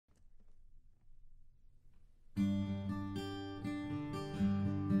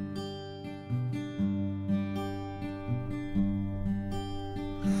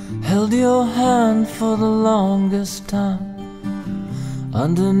held your hand for the longest time.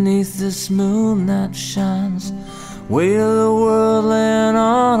 Underneath this moon that shines, weight of the world laying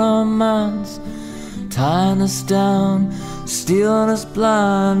on our minds, tying us down, stealing us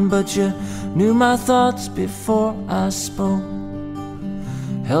blind. But you knew my thoughts before I spoke,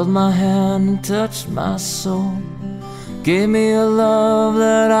 held my hand and touched my soul, gave me a love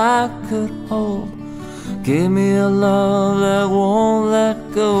that I could hold, gave me a love that won't let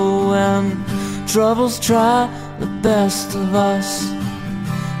go. And troubles try the best of us,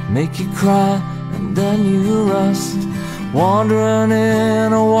 make you cry and then you rust, wandering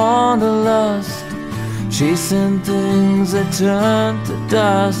in a wanderlust, chasing things that turn to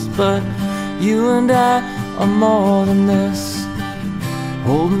dust. But you and I are more than this,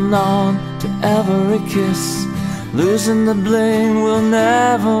 holding on to every kiss, losing the bling we'll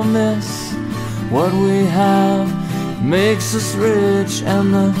never miss. What we have makes us rich,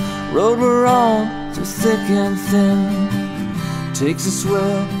 and the road we're on, through thick and thin, takes us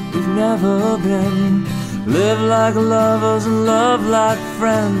where we've never been. Live like lovers and love like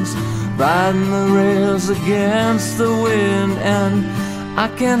friends, riding the rails against the wind. And I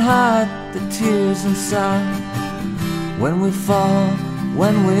can't hide the tears inside when we fall,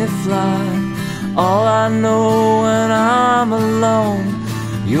 when we fly. All I know when I'm alone,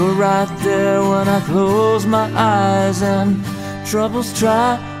 you're right there when I close my eyes. And troubles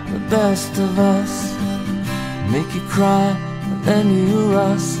try the best of us, make you cry and then you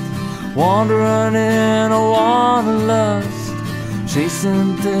rust, wandering in a wanderlust,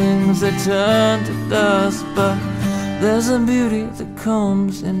 chasing things that turn to dust. But there's a beauty that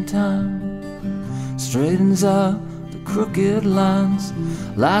comes in time, straightens out the crooked lines,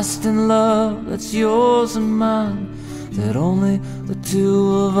 lasting love that's yours and mine, that only the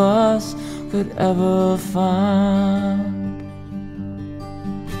two of us could ever find.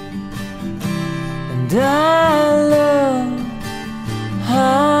 And